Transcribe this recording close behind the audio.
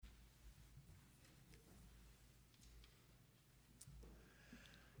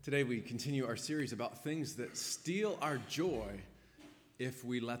Today we continue our series about things that steal our joy if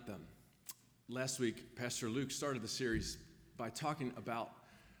we let them. Last week, Pastor Luke started the series by talking about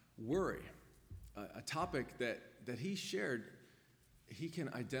worry, a topic that he shared he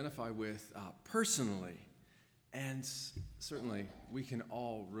can identify with personally, and certainly we can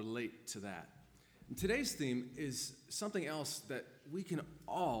all relate to that. And today's theme is something else that we can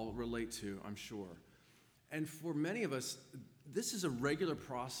all relate to, I'm sure. And for many of us, this is a regular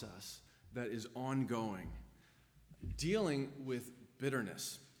process that is ongoing, dealing with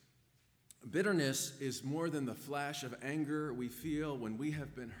bitterness. Bitterness is more than the flash of anger we feel when we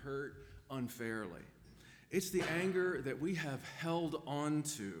have been hurt unfairly. It's the anger that we have held on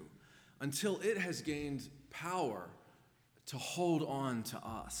to until it has gained power to hold on to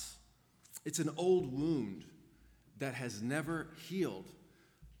us. It's an old wound that has never healed,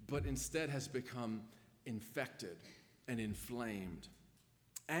 but instead has become infected and inflamed.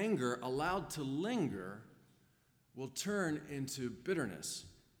 Anger allowed to linger will turn into bitterness,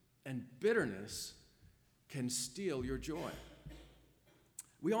 and bitterness can steal your joy.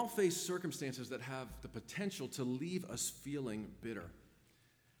 We all face circumstances that have the potential to leave us feeling bitter.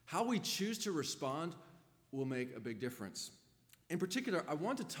 How we choose to respond will make a big difference. In particular, I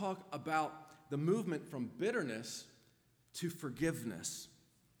want to talk about the movement from bitterness to forgiveness.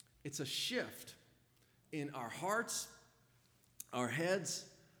 It's a shift in our hearts, our heads,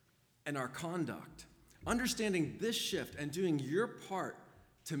 and our conduct. Understanding this shift and doing your part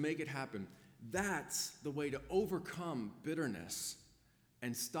to make it happen, that's the way to overcome bitterness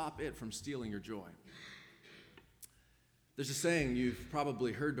and stop it from stealing your joy. There's a saying you've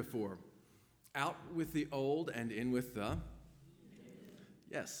probably heard before: out with the old and in with the...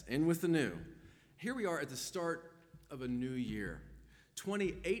 Yes, in with the new. Here we are at the start of a new year.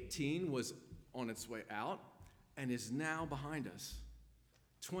 2018 was on its way out and is now behind us.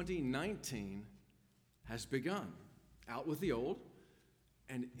 2019 has begun, out with the old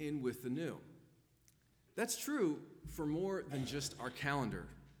and in with the new. That's true for more than just our calendar.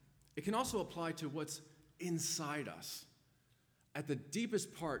 It can also apply to what's inside us, at the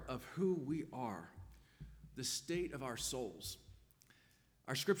deepest part of who we are, the state of our souls.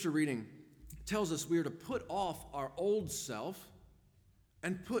 Our scripture reading tells us we are to put off our old self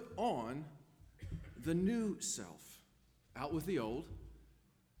and put on the new self, out with the old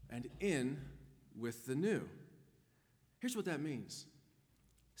and in with the new. Here's what that means.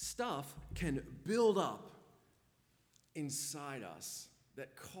 Stuff can build up inside us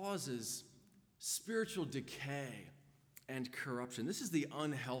that causes spiritual decay and corruption. This is the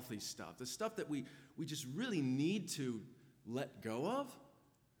unhealthy stuff, the stuff that we just really need to let go of,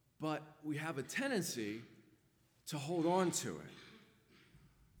 but we have a tendency to hold on to it.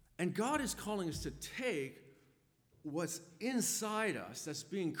 And God is calling us to take what's inside us that's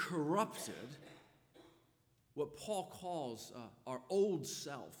being corrupted, what Paul calls our old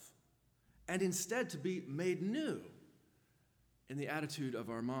self, and instead to be made new in the attitude of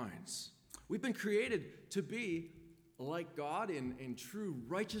our minds. We've been created to be like God in true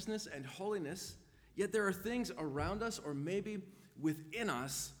righteousness and holiness, yet there are things around us or maybe within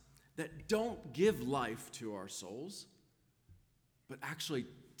us that don't give life to our souls, but actually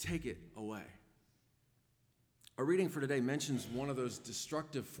take it away. Our reading for today mentions one of those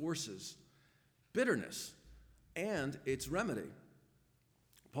destructive forces, bitterness, and its remedy.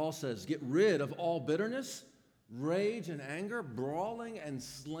 Paul says, get rid of all bitterness, rage and anger, brawling and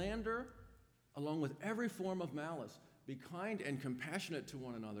slander, along with every form of malice. Be kind and compassionate to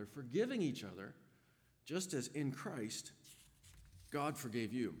one another, forgiving each other, just as in Christ God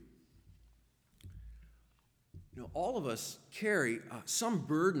forgave you. You know, all of us carry some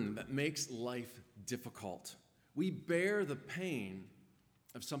burden that makes life difficult. We bear the pain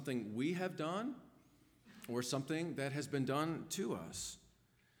of something we have done or something that has been done to us.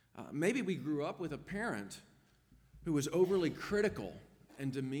 Maybe we grew up with a parent who was overly critical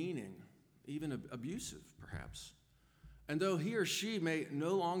and demeaning, even abusive, perhaps. And though he or she may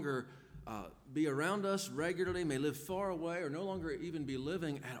no longer be around us regularly, may live far away, or no longer even be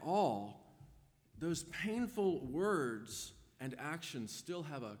living at all, those painful words and actions still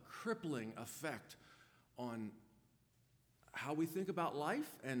have a crippling effect on how we think about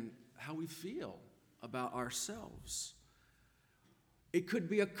life and how we feel about ourselves. It could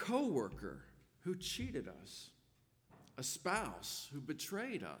be a coworker who cheated us, a spouse who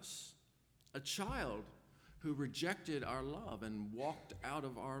betrayed us, a child who rejected our love and walked out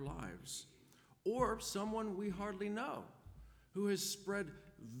of our lives, or someone we hardly know who has spread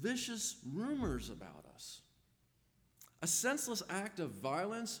vicious rumors about us. A senseless act of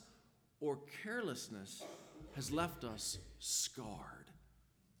violence or carelessness has left us scarred.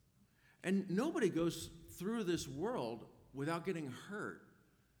 And nobody goes through this world without getting hurt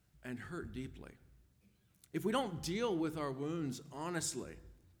and hurt deeply. If we don't deal with our wounds honestly,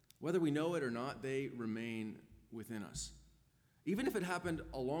 whether we know it or not, they remain within us. Even if it happened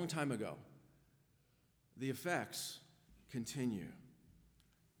a long time ago, the effects continue.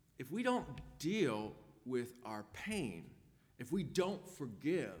 If we don't deal with our pain, if we don't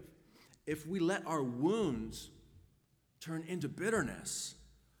forgive, if we let our wounds turn into bitterness,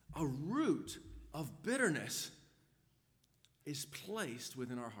 a root of bitterness is placed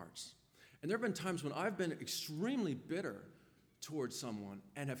within our hearts. And there have been times when I've been extremely bitter towards someone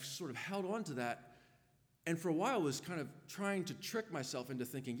and have sort of held on to that, and for a while was kind of trying to trick myself into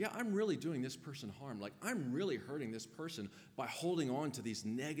thinking, yeah, I'm really doing this person harm. Like, I'm really hurting this person by holding on to these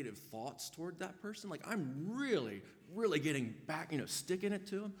negative thoughts toward that person. Like, I'm really, really getting back, sticking it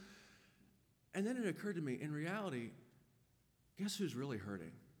to them. And then it occurred to me, in reality, guess who's really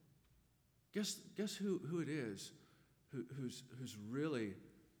hurting? Guess who it is who's really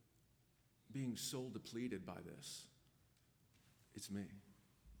being soul depleted by this? It's me.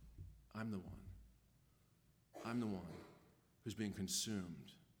 I'm the one. I'm the one who's being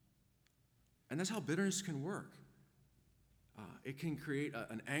consumed. And that's how bitterness can work. It can create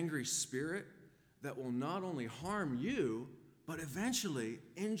an angry spirit that will not only harm you, but eventually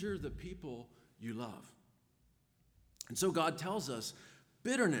injure the people you love. And so God tells us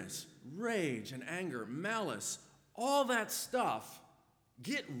bitterness, rage, and anger, malice, all that stuff,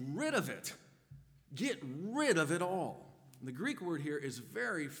 get rid of it. Get rid of it all. And the Greek word here is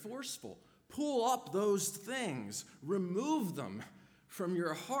very forceful. Pull up those things. Remove them from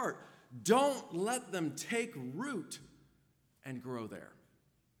your heart. Don't let them take root and grow there.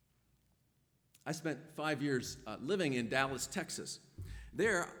 I spent 5 years living in Dallas, Texas.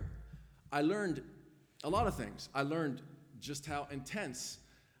 There, I learned a lot of things. I learned just how intense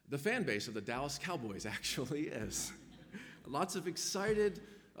the fan base of the Dallas Cowboys actually is. Lots of excited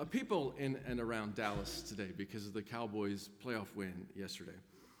people in and around Dallas today because of the Cowboys' playoff win yesterday.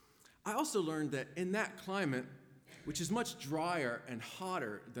 I also learned that in that climate, which is much drier and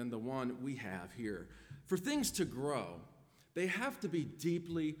hotter than the one we have here, for things to grow, they have to be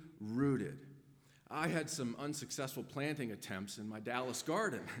deeply rooted. I had some unsuccessful planting attempts in my Dallas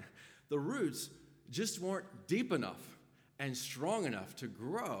garden. The roots just weren't deep enough and strong enough to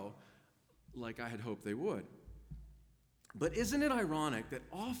grow like I had hoped they would. But isn't it ironic that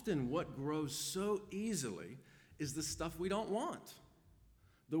often what grows so easily is the stuff we don't want?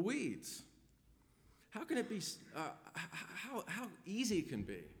 The weeds. How can it be, how easy it can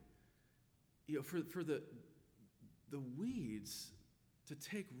be, for the weeds to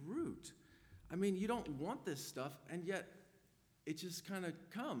take root. I mean, you don't want this stuff, and yet it just kind of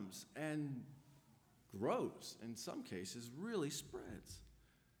comes and grows, in some cases, really spreads.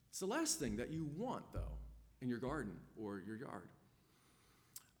 It's the last thing that you want, though, in your garden or your yard.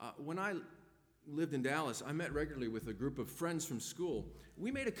 When I lived in Dallas, I met regularly with a group of friends from school.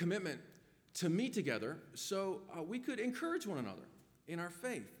 We made a commitment to meet together so we could encourage one another in our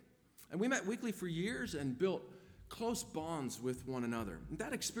faith. And we met weekly for years and built close bonds with one another. And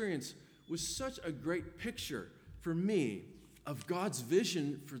that experience was such a great picture for me of God's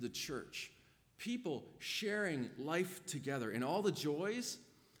vision for the church. People sharing life together in all the joys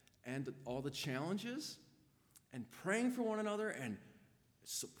and all the challenges, and praying for one another and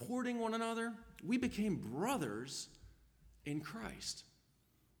supporting one another. We became brothers in Christ.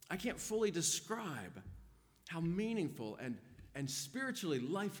 I can't fully describe how meaningful and spiritually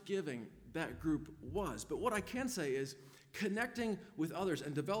life-giving that group was. But what I can say is connecting with others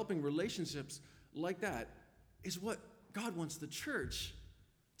and developing relationships like that is what God wants the church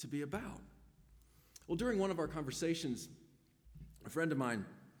to be about. Well, during one of our conversations, a friend of mine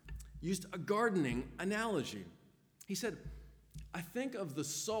used a gardening analogy. He said, I think of the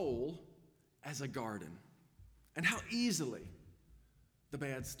soul as a garden and how easily the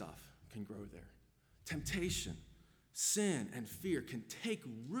bad stuff can grow there. Temptation, sin, and fear can take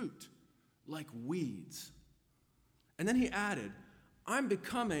root like weeds. And then he added, I'm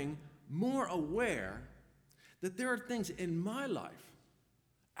becoming more aware that there are things in my life,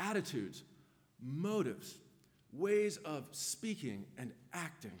 attitudes, motives, ways of speaking and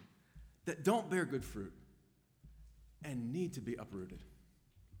acting that don't bear good fruit and need to be uprooted.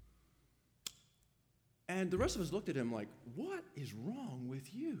 And the rest of us looked at him like, what is wrong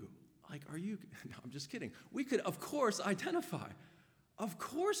with you? Like, are you, no, I'm just kidding. We could, of course, identify. Of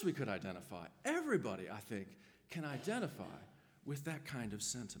course we could identify. Everybody, I think, can identify with that kind of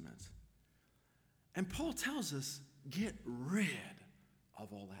sentiment. And Paul tells us, get rid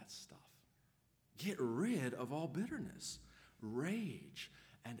of all that stuff. Get rid of all bitterness, rage,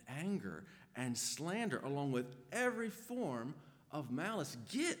 and anger and slander, along with every form of malice.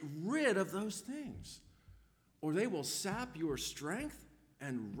 Get rid of those things, or they will sap your strength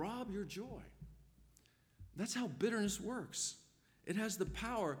and rob your joy. That's how bitterness works. It has the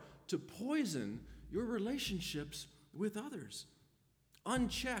power to poison your relationships with others.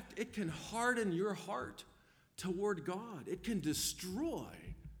 Unchecked, it can harden your heart toward God. It can destroy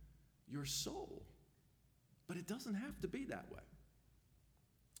your soul. But it doesn't have to be that way.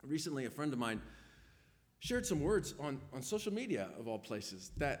 Recently, a friend of mine shared some words on social media, of all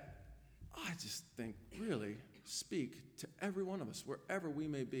places, that I just think really speak to every one of us, wherever we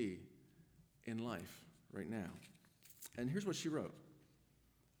may be in life right now. And here's what she wrote.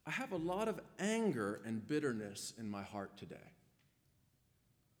 I have a lot of anger and bitterness in my heart today.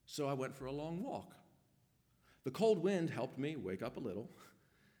 So I went for a long walk. The cold wind helped me wake up a little.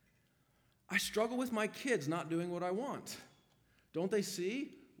 I struggle with my kids not doing what I want. Don't they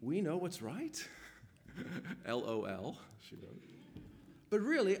see? We know what's right. LOL, she wrote. But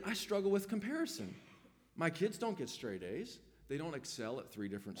really, I struggle with comparison. My kids don't get straight A's. They don't excel at 3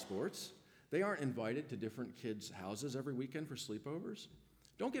 different sports. They aren't invited to different kids' houses every weekend for sleepovers.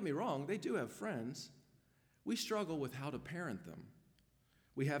 Don't get me wrong, they do have friends. We struggle with how to parent them.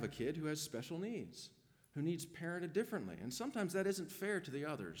 We have a kid who has special needs, who needs parented differently, and sometimes that isn't fair to the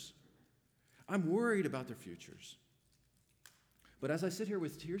others. I'm worried about their futures. But as I sit here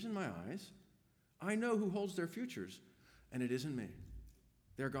with tears in my eyes, I know who holds their futures, and it isn't me.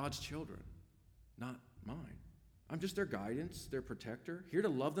 They're God's children, not mine. I'm just their guidance, their protector, here to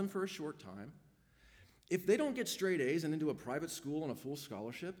love them for a short time. If they don't get straight A's and into a private school on a full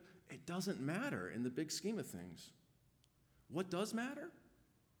scholarship, it doesn't matter in the big scheme of things. What does matter?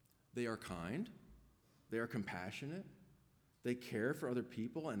 They are kind, they are compassionate, they care for other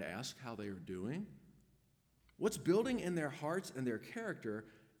people and ask how they are doing. What's building in their hearts and their character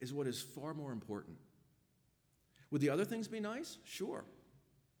is what is far more important. Would the other things be nice? Sure.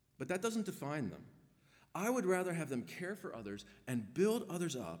 But that doesn't define them. I would rather have them care for others and build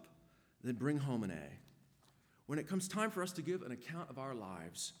others up than bring home an A. When it comes time for us to give an account of our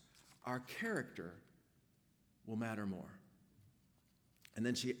lives, our character will matter more. And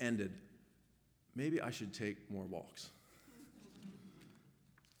then she ended, maybe I should take more walks.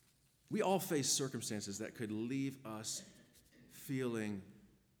 We all face circumstances that could leave us feeling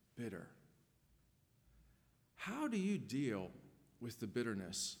bitter. How do you deal with the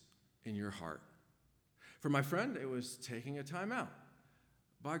bitterness in your heart? For my friend, it was taking a time out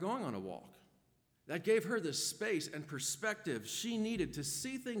by going on a walk. That gave her the space and perspective she needed to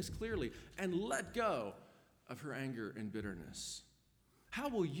see things clearly and let go of her anger and bitterness. How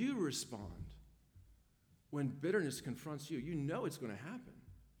will you respond when bitterness confronts you? You know it's going to happen.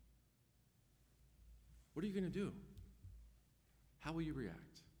 What are you going to do? How will you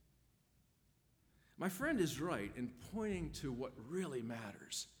react? My friend is right in pointing to what really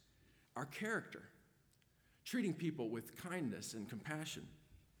matters, our character, treating people with kindness and compassion.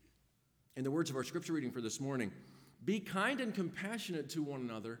 In the words of our scripture reading for this morning, be kind and compassionate to one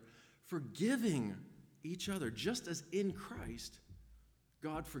another, forgiving each other, just as in Christ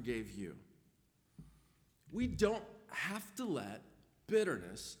God forgave you. We don't have to let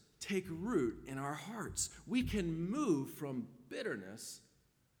bitterness take root in our hearts. We can move from bitterness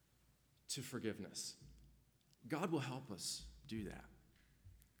to forgiveness. God will help us do that.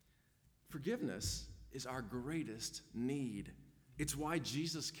 Forgiveness is our greatest need. It's why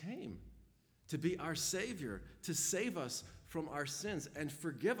Jesus came, to be our Savior, to save us from our sins and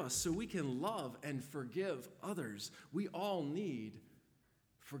forgive us so we can love and forgive others. We all need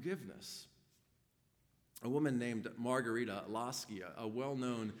forgiveness. A woman named Margarita Lasky, a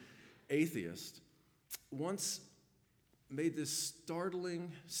well-known atheist, once made this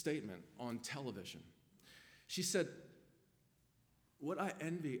startling statement on television. She said, "What I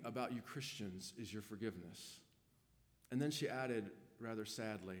envy about you Christians is your forgiveness." And then she added, rather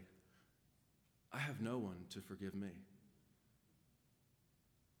sadly, "I have no one to forgive me."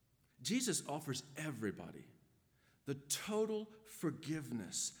 Jesus offers everybody the total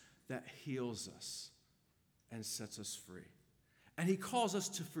forgiveness that heals us and sets us free. And he calls us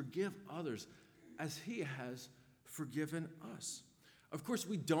to forgive others as he has forgiven us. Of course,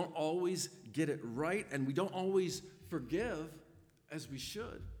 we don't always get it right, and we don't always forgive as we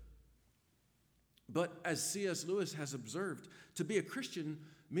should. But as C.S. Lewis has observed, to be a Christian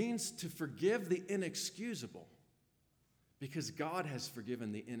means to forgive the inexcusable, because God has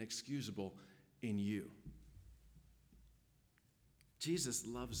forgiven the inexcusable in you. Jesus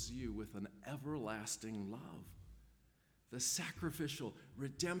loves you with an everlasting love. The sacrificial,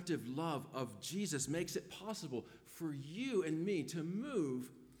 redemptive love of Jesus makes it possible for you and me to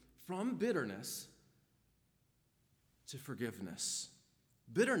move from bitterness to forgiveness.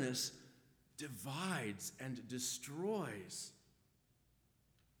 Bitterness divides and destroys.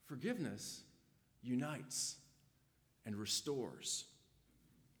 Forgiveness unites and restores.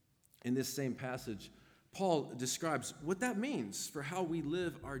 In this same passage, Paul describes what that means for how we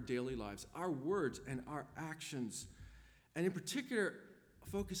live our daily lives, our words and our actions. And in particular,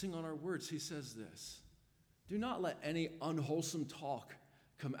 focusing on our words, he says this: do not let any unwholesome talk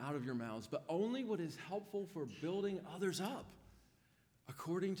come out of your mouths, but only what is helpful for building others up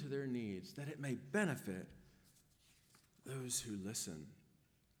according to their needs, that it may benefit those who listen.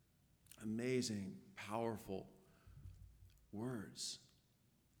 Amazing, powerful words.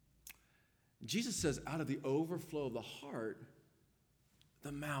 Jesus says, out of the overflow of the heart,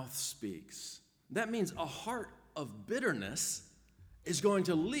 the mouth speaks. That means a heart of bitterness is going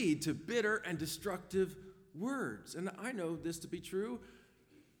to lead to bitter and destructive words. And I know this to be true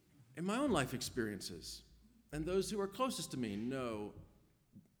in my own life experiences. And those who are closest to me know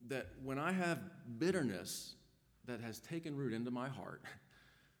that when I have bitterness that has taken root into my heart,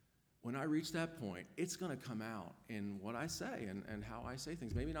 when I reach that point, it's going to come out in what I say and how I say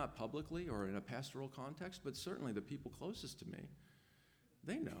things. Maybe not publicly or in a pastoral context, but certainly the people closest to me,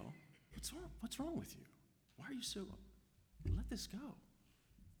 they know, what's wrong with you? Why are you so, let this go,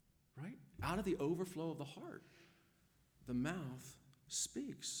 right? Out of the overflow of the heart, the mouth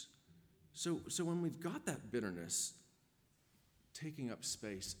speaks. So when we've got that bitterness taking up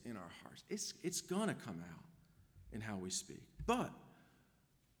space in our hearts, it's going to come out in how we speak. But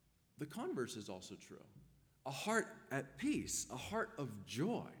the converse is also true. A heart at peace, a heart of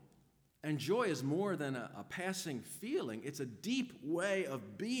joy. And joy is more than a passing feeling. It's a deep way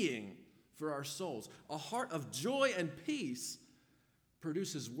of being for our souls. A heart of joy and peace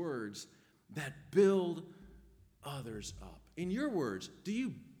produces words that build others up. In your words, do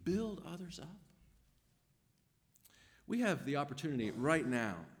you build others up? We have the opportunity right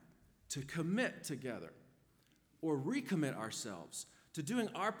now to commit together or recommit ourselves to doing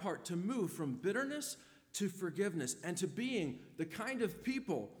our part to move from bitterness to forgiveness and to being the kind of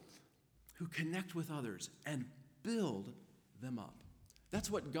people who connect with others and build them up. That's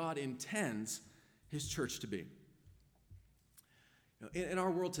what God intends his church to be. In our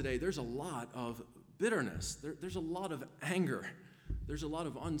world today, there's a lot of bitterness. There's a lot of anger. There's a lot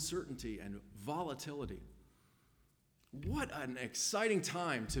of uncertainty and volatility. What an exciting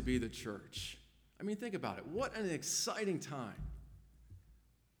time to be the church. I mean, think about it. What an exciting time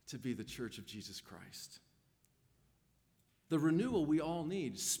to be the church of Jesus Christ. The renewal we all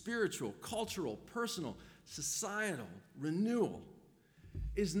need, spiritual, cultural, personal, societal renewal,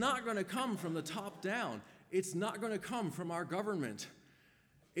 is not going to come from the top down. It's not going to come from our government.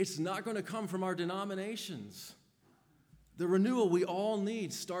 It's not going to come from our denominations. The renewal we all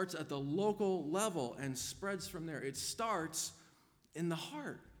need starts at the local level and spreads from there. It starts in the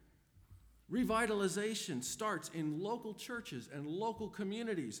heart. Revitalization starts in local churches and local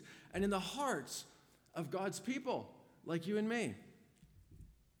communities and in the hearts of God's people like you and me.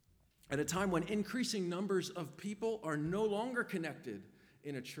 At a time when increasing numbers of people are no longer connected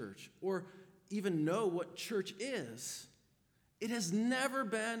in a church or even know what church is, it has never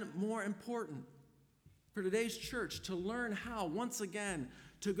been more important for today's church to learn how, once again,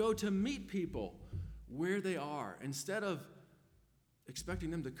 to go to meet people where they are instead of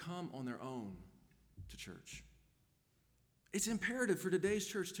expecting them to come on their own to church. It's imperative for today's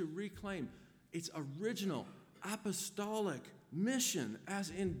church to reclaim its original apostolic mission as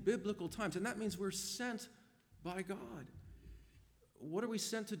in biblical times. And that means we're sent by God. What are we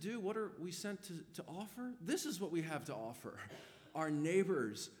sent to do? What are we sent to offer? This is what we have to offer. Our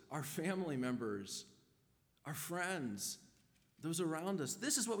neighbors, our family members, our friends, those around us.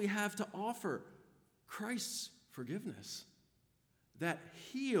 This is what we have to offer. Christ's forgiveness that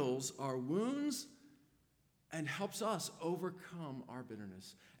heals our wounds and helps us overcome our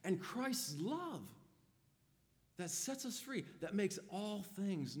bitterness. And Christ's love that sets us free, that makes all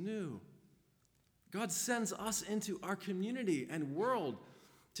things new. God sends us into our community and world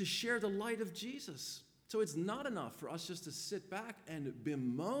to share the light of Jesus. So it's not enough for us just to sit back and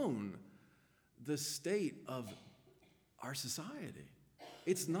bemoan the state of our society.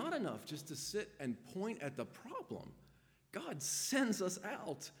 It's not enough just to sit and point at the problem. God sends us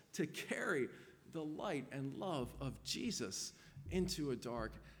out to carry the light and love of Jesus into a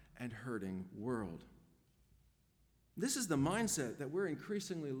dark and hurting world. This is the mindset that we're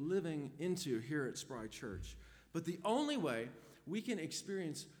increasingly living into here at Spry Church. But the only way we can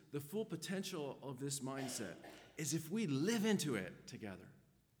experience the full potential of this mindset is if we live into it together.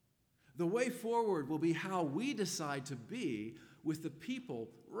 The way forward will be how we decide to be with the people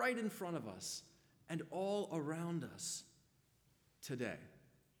right in front of us and all around us today.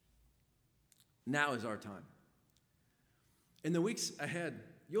 Now is our time. In the weeks ahead,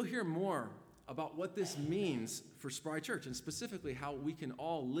 you'll hear more about what this means for Spry Church and specifically how we can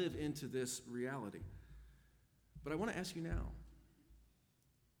all live into this reality. But I want to ask you now,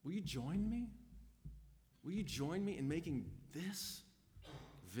 will you join me? Will you join me in making this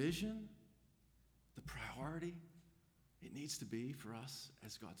vision the priority it needs to be for us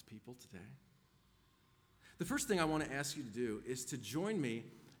as God's people today? The first thing I want to ask you to do is to join me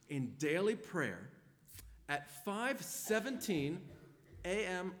in daily prayer at 5:17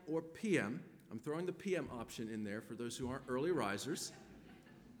 a.m. or p.m. I'm throwing the p.m. option in there for those who aren't early risers.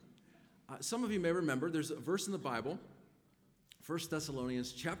 Some of you may remember there's a verse in the Bible, 1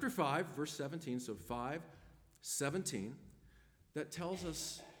 Thessalonians chapter 5, verse 17, so 5:17, that tells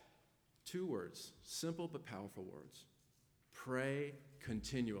us two words, simple but powerful words. Pray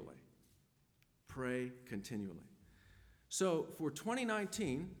continually. Pray continually. So for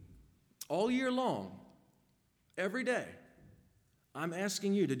 2019, all year long, every day, I'm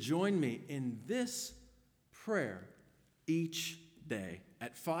asking you to join me in this prayer each day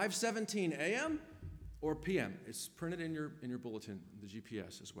at 5:17 a.m. or p.m. It's printed in your bulletin, the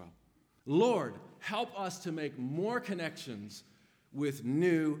GPS as well. Lord, help us to make more connections with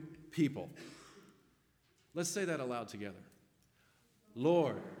new people. Let's say that aloud together.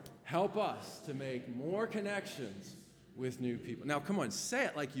 Lord, help us to make more connections with new people. Now, come on, say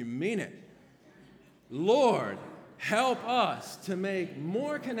it like you mean it. Lord, help us to make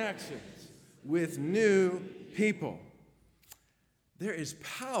more connections with new people. There is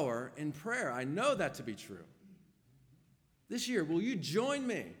power in prayer. I know that to be true. This year, will you join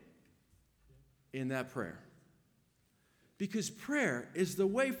me in that prayer? Because prayer is the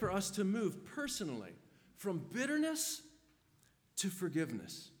way for us to move personally from bitterness to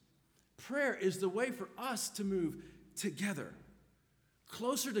forgiveness. Prayer is the way for us to move together,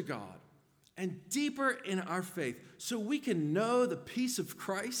 closer to God, and deeper in our faith so we can know the peace of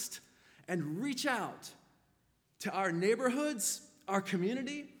Christ and reach out to our neighborhoods, our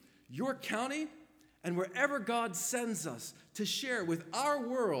community, your county, and wherever God sends us to share with our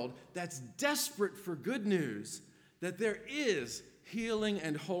world that's desperate for good news that there is healing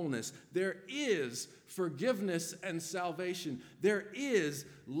and wholeness. There is forgiveness and salvation. There is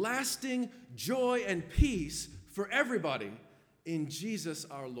lasting joy and peace for everybody in Jesus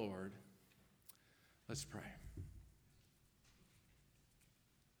our Lord. Let's pray.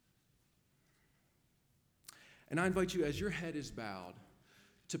 And I invite you, as your head is bowed,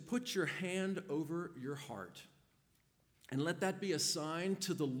 to put your hand over your heart and let that be a sign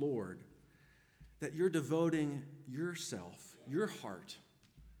to the Lord that you're devoting yourself, your heart,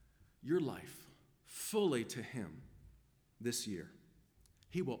 your life fully to Him this year.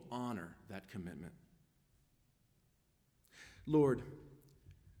 He will honor that commitment. Lord,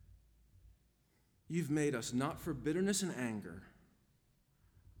 you've made us not for bitterness and anger,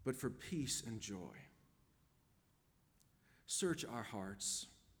 but for peace and joy. Search our hearts.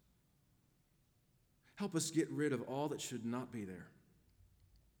 Help us get rid of all that should not be there.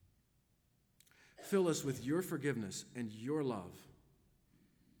 Fill us with your forgiveness and your love.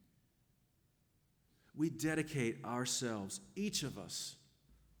 We dedicate ourselves, each of us,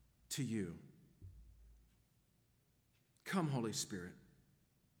 to you. Come, Holy Spirit.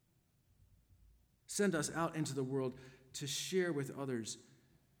 Send us out into the world to share with others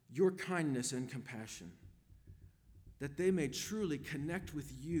your kindness and compassion, that they may truly connect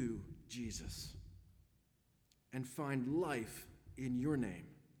with you, Jesus, and find life in your name.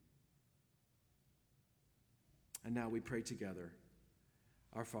 And now we pray together.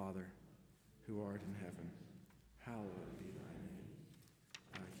 Our Father, who art in heaven, hallowed be thy name.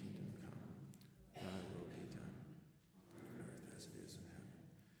 Thy kingdom come, thy will be done, on earth as it is in heaven.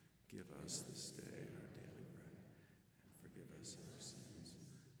 Give us this day